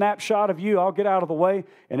take a snapshot of you. I'll get out of the way,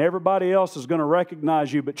 and everybody else is going to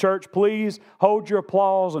recognize you. But church, please hold your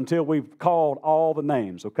applause until we've called all the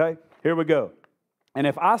names, okay? Here we go. And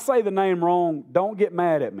if I say the name wrong, don't get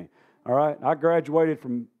mad at me, all right? I graduated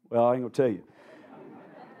from, I ain't going to tell you.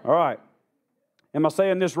 All right. Am I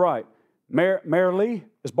saying this right? Marilee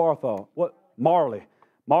is Barthol. What? Marley.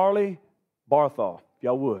 Marley Barthol, if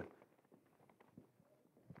y'all would.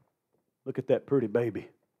 Look at that pretty baby.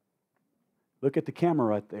 Look at the camera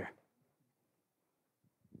right there.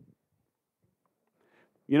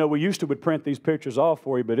 You know, we used to would print these pictures off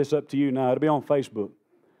for you, but it's up to you now. It'll be on Facebook.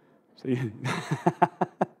 See?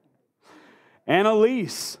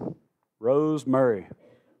 Annalise Rose Murray.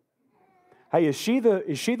 Hey, is she the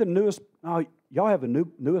newest? Oh, y'all have the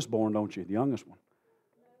newest born, don't you? The youngest one.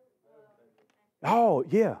 Oh,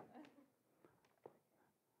 yeah.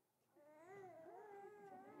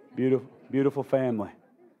 Beautiful, beautiful family.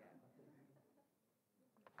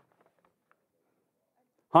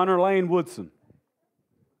 Hunter Lane Woodson.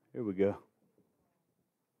 Here we go.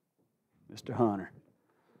 Mr. Hunter.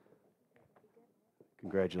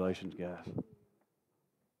 Congratulations, guys.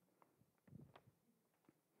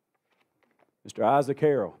 Mr. Isaac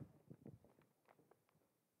Harrell.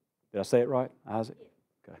 Did I say it right? Isaac?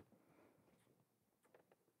 Okay.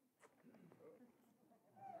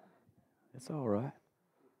 It's all right.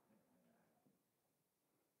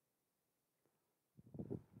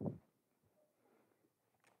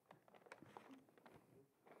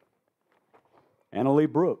 Annalie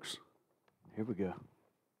Brooks. Here we go.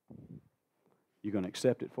 You going to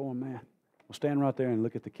accept it for him, man? Well, stand right there and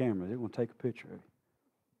look at the camera. They're going to take a picture of you.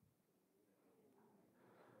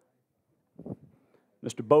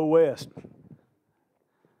 Mr. Bo West.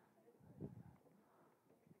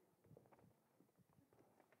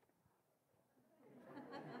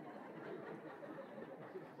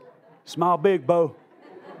 Smile big, Bo.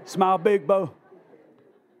 Smile big, Bo.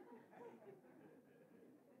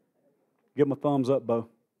 Give him a thumbs up, Bo.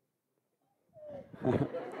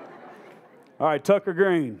 All right, Tucker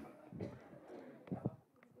Green.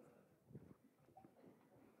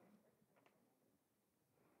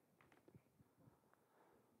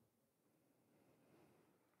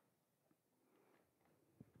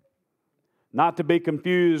 Not to be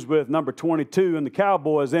confused with number 22 in the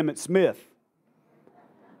Cowboys, Emmitt Smith.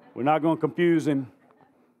 We're not going to confuse him.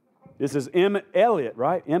 This is Emmett Elliott,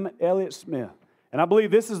 right? Emmett Elliott Smith. And I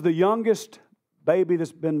believe this is the youngest baby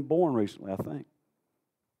that's been born recently, I think.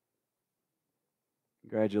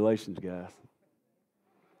 Congratulations, guys.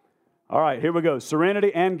 All right, here we go.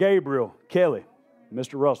 Serenity and Gabriel Kelly,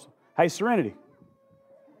 Mr. Russell. Hey, Serenity.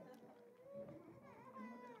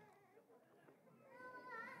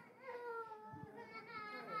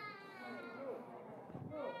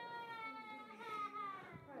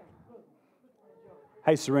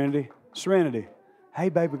 Hey, Serenity. Serenity. Hey,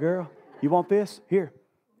 baby girl. You want this? Here.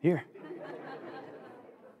 Here.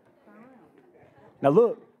 Now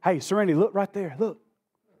look. Hey, Serenity, look right there. Look.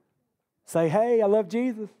 Say, hey, I love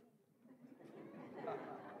Jesus.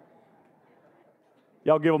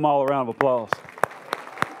 Y'all give them all a round of applause.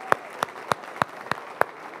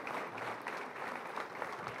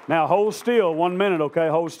 Now, hold still 1 minute, okay?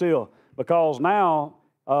 Hold still. Because now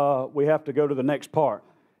we have to go to the next part.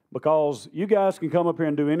 Because you guys can come up here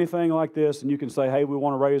and do anything like this, and you can say, hey, we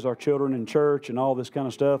want to raise our children in church and all this kind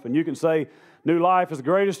of stuff. And you can say, New Life is the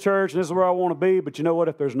greatest church, and this is where I want to be. But you know what?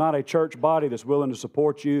 If there's not a church body that's willing to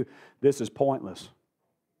support you, this is pointless.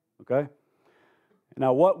 Okay?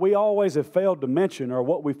 Now, what we always have failed to mention, or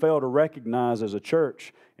what we fail to recognize as a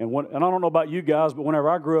church, and I don't know about you guys, but whenever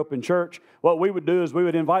I grew up in church, what we would do is we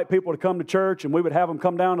would invite people to come to church, and we would have them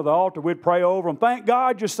come down to the altar. We'd pray over them. Thank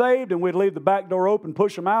God you're saved, and we'd leave the back door open,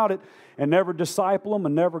 push them out, and never disciple them,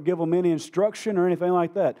 and never give them any instruction or anything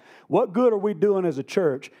like that. What good are we doing as a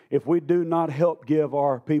church if we do not help give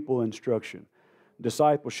our people instruction?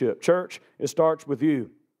 Discipleship. Church, it starts with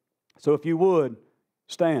you. So if you would,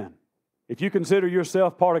 stand. If you consider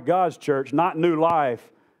yourself part of God's church, not New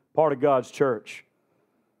Life, part of God's church.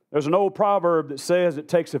 There's an old proverb that says it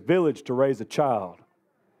takes a village to raise a child.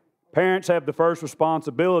 Parents have the first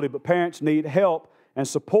responsibility, but parents need help and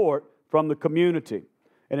support from the community.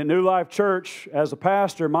 And at New Life Church, as a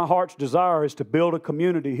pastor, my heart's desire is to build a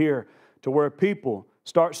community here to where people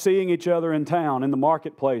start seeing each other in town, in the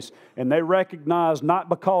marketplace, and they recognize not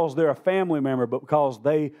because they're a family member, but because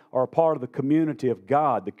they are a part of the community of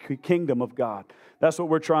God, the kingdom of God. That's what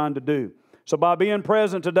we're trying to do. So by being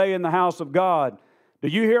present today in the house of God, do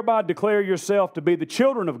you hereby declare yourself to be the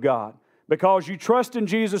children of God because you trust in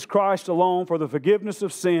Jesus Christ alone for the forgiveness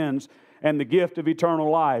of sins and the gift of eternal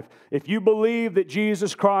life? If you believe that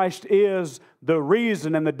Jesus Christ is the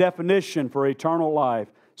reason and the definition for eternal life,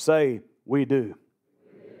 say, we do.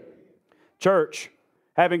 Church,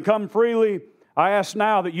 having come freely, I ask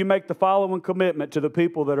now that you make the following commitment to the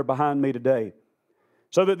people that are behind me today.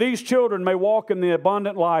 So that these children may walk in the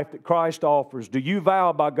abundant life that Christ offers, do you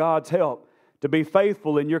vow by God's help to be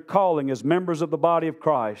faithful in your calling as members of the body of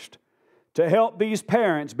Christ, to help these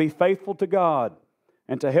parents be faithful to God,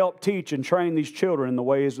 and to help teach and train these children in the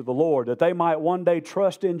ways of the Lord, that they might one day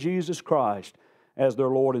trust in Jesus Christ as their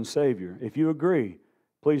Lord and Savior? If you agree,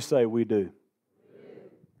 please say, we do.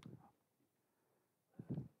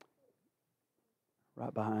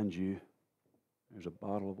 Right behind you, there's a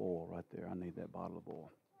bottle of oil right there. I need that bottle of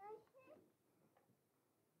oil.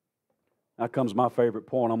 Now comes my favorite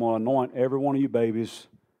point. I'm going to anoint every one of you babies.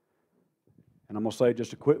 And I'm going to say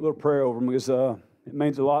just a quick little prayer over them because it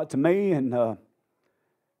means a lot to me. And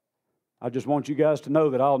I just want you guys to know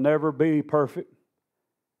that I'll never be perfect.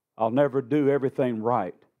 I'll never do everything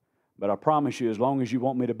right. But I promise you, as long as you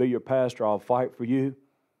want me to be your pastor, I'll fight for you.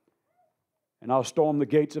 And I'll storm the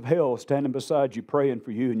gates of hell standing beside you praying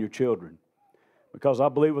for you and your children. Because I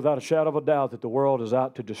believe without a shadow of a doubt that the world is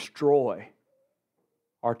out to destroy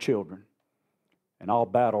our children. And I'll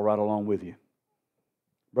battle right along with you.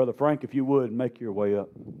 Brother Frank, if you would, make your way up.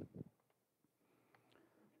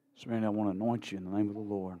 So, Randy, I want to anoint you in the name of the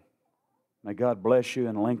Lord. May God bless you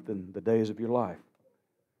and lengthen the days of your life.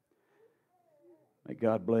 May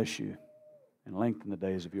God bless you and lengthen the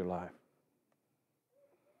days of your life.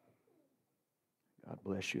 God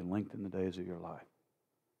bless you and lengthen the days of your life.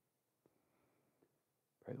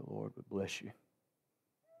 Pray the Lord would bless you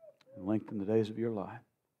and lengthen the days of your life.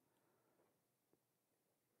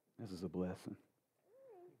 This is a blessing.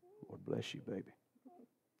 Lord bless you, baby.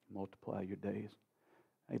 Multiply your days.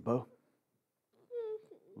 Hey, Bo.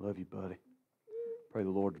 Love you, buddy. Pray the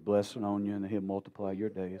Lord's blessing on you and that He'll multiply your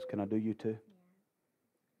days. Can I do you too?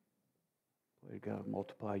 Pray God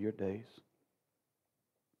multiply your days.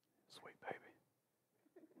 Sweet baby.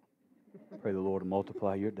 Pray the Lord will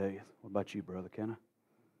multiply your days. What about you, brother? Can I?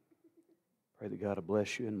 Pray that God will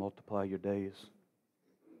bless you and multiply your days.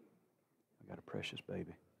 I got a precious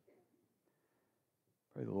baby.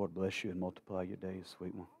 Pray the Lord bless you and multiply your days,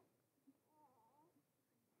 sweet one.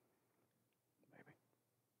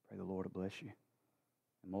 Pray the Lord will bless you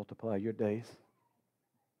and multiply your days.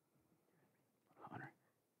 Hunter,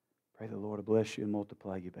 pray the Lord will bless you and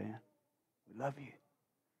multiply you, man. We love you.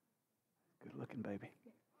 Good looking, baby.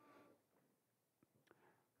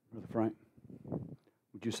 Brother Frank,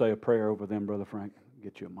 would you say a prayer over them, Brother Frank?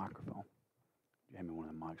 Get you a microphone. You hand me one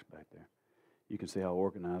of the mics back there. You can see how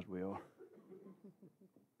organized we are.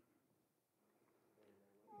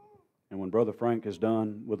 And when Brother Frank is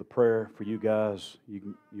done with a prayer for you guys,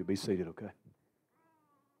 you'll be seated, okay?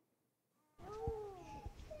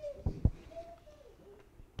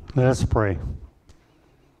 Let us pray.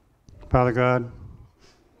 Father God,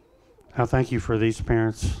 I thank you for these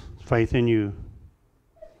parents' faith in you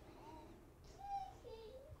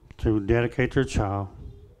to dedicate their child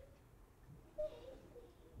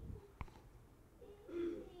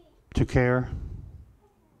to care,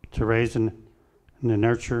 to raise in the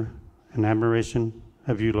nurture and admiration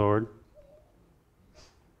of you, Lord.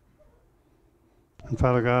 And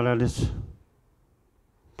Father God, I just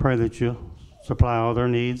pray that you'll supply all their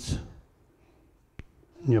needs,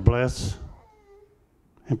 and you'll bless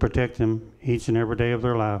and protect them each and every day of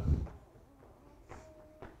their life.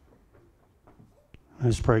 I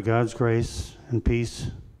just pray God's grace and peace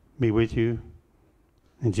be with you.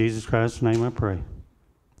 In Jesus Christ's name I pray.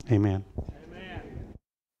 Amen.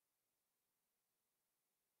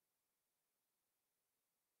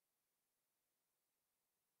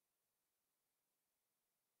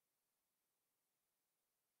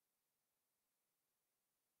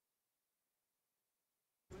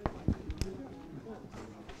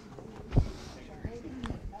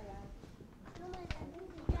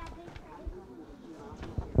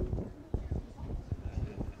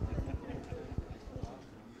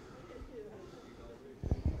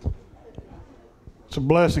 It's a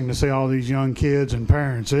blessing to see all these young kids and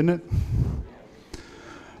parents, isn't it?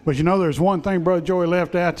 But you know, there's one thing Brother Joey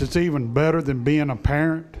left out that's even better than being a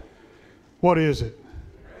parent. What is it?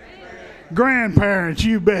 Grandparents,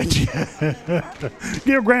 you betcha.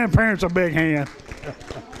 Give grandparents a big hand.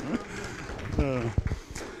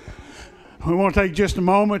 We want to take just a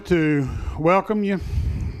moment to welcome you.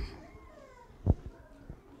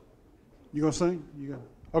 You gonna sing?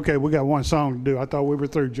 Okay, we got one song to do. I thought we were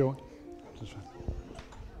through, Joey.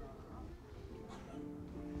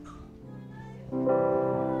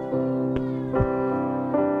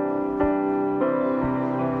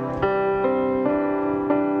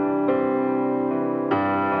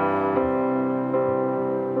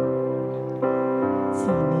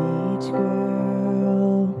 Teenage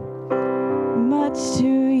girl, much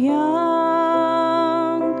too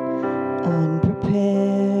young,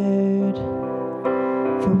 unprepared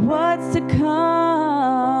for what's to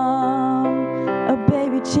come. A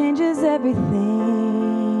baby changes everything.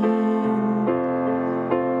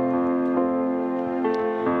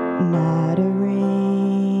 Not a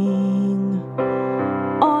ring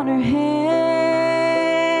on her hand,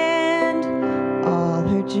 all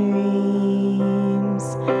her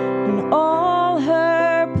dreams and all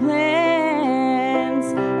her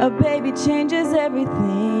plans. A baby changes everything.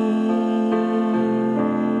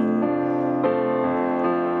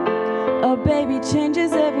 A baby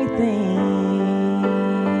changes everything.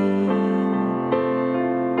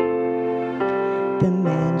 The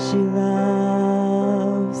man she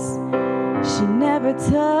loves, she never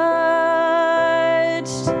touched.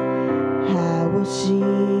 How will she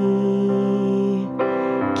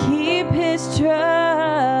keep his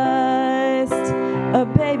trust? A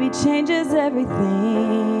baby changes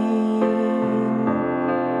everything.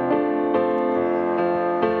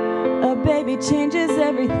 A baby changes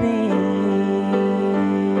everything.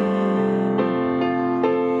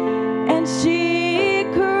 And she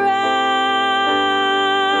cries.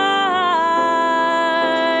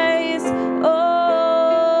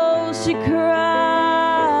 Oh, she cries.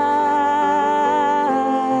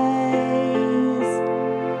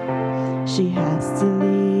 She has to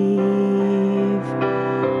leave,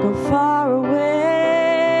 go far away.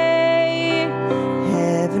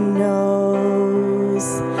 Heaven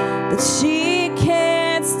knows that she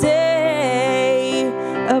can't stay.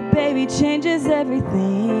 A baby changes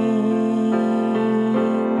everything.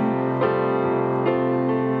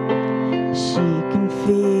 She can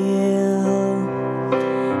feel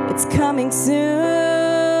it's coming soon,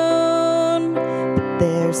 but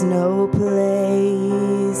there's no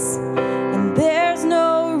place and there's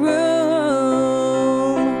no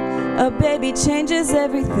room. A baby changes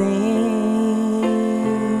everything.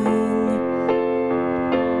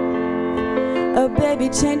 A baby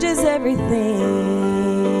changes everything.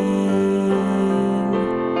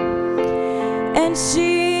 And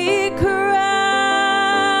she cries.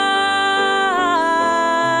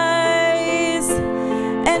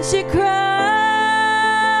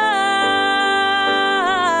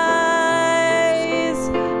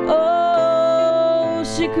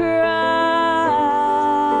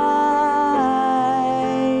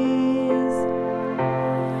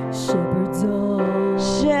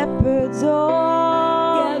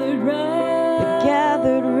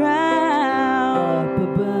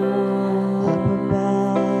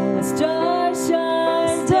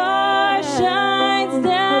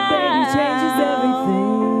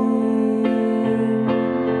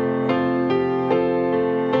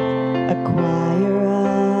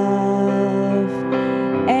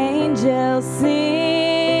 angels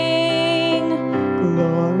sing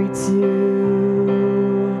glory to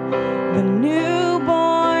the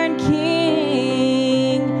newborn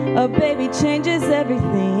King. A baby changes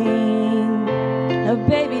everything. A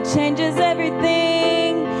baby changes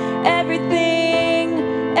everything, everything,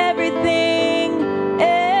 everything,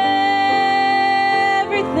 everything.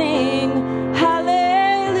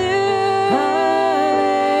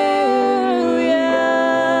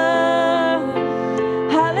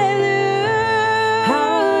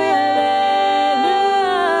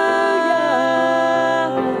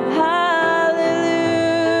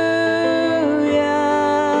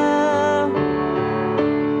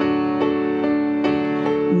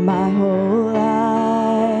 My whole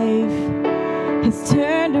life has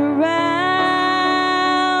turned around.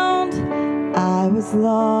 I was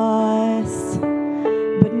lost,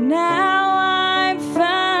 but now I'm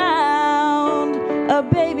found. A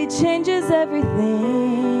baby changes everything.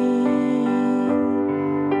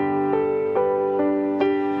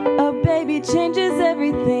 A baby changes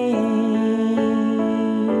everything.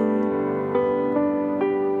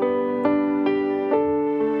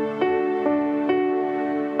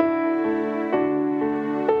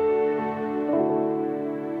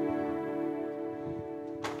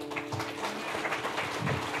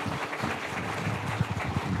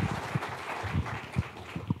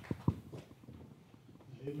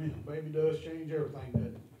 Amen. Baby does change everything,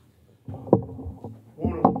 doesn't it?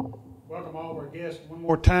 Want to welcome all of our guests one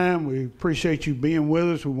more time. We appreciate you being with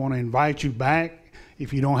us. We want to invite you back.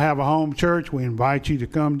 If you don't have a home church, we invite you to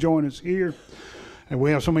come join us here. And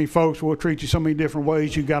we have so many folks, we'll treat you so many different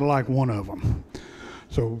ways, you got to like one of them.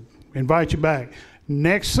 So invite you back.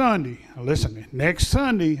 Next Sunday, listen, next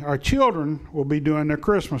Sunday, our children will be doing their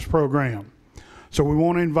Christmas program. So we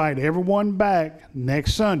want to invite everyone back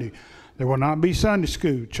next Sunday. There will not be Sunday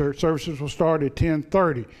school. Church services will start at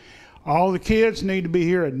 10:30. All the kids need to be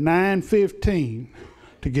here at 9:15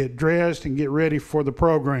 to get dressed and get ready for the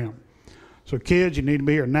program. So kids, you need to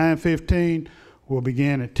be here at 9:15. We'll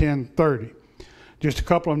begin at 10:30. Just a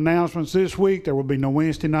couple of announcements this week. There will be no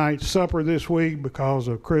Wednesday night supper this week because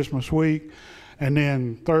of Christmas week. And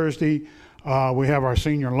then Thursday, we have our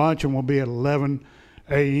senior luncheon. Will be at 11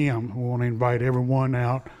 a.m. We want to invite everyone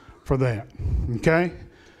out for that. Okay?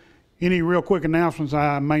 Any real quick announcements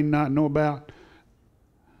I may not know about?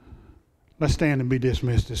 Let's stand and be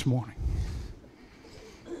dismissed this morning.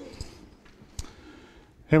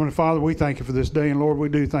 Heavenly Father, we thank you for this day, and Lord, we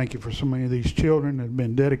do thank you for so many of these children that have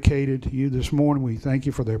been dedicated to you this morning. We thank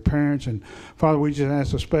you for their parents, and Father, we just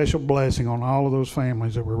ask a special blessing on all of those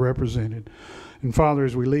families that were represented. And Father,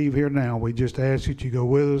 as we leave here now, we just ask that you go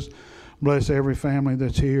with us, bless every family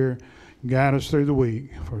that's here, guide us through the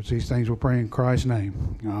week. For these things we pray in Christ's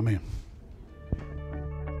name. Amen.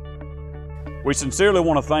 We sincerely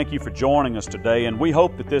want to thank you for joining us today, and we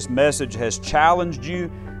hope that this message has challenged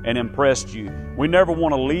you and impressed you. We never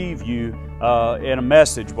want to leave you in a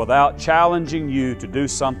message without challenging you to do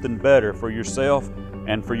something better for yourself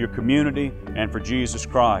and for your community and for Jesus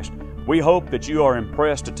Christ. We hope that you are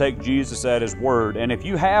impressed to take Jesus at His word, and if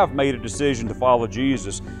you have made a decision to follow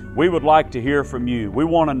Jesus, we would like to hear from you. We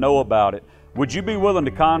want to know about it. Would you be willing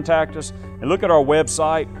to contact us and look at our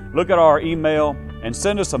website, look at our email, and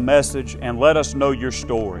send us a message and let us know your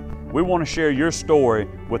story? We want to share your story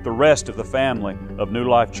with the rest of the family of New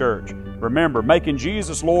Life Church. Remember, making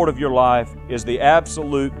Jesus Lord of your life is the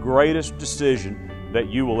absolute greatest decision that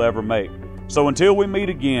you will ever make. So until we meet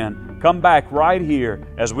again, come back right here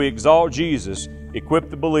as we exalt Jesus, equip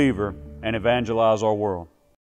the believer, and evangelize our world.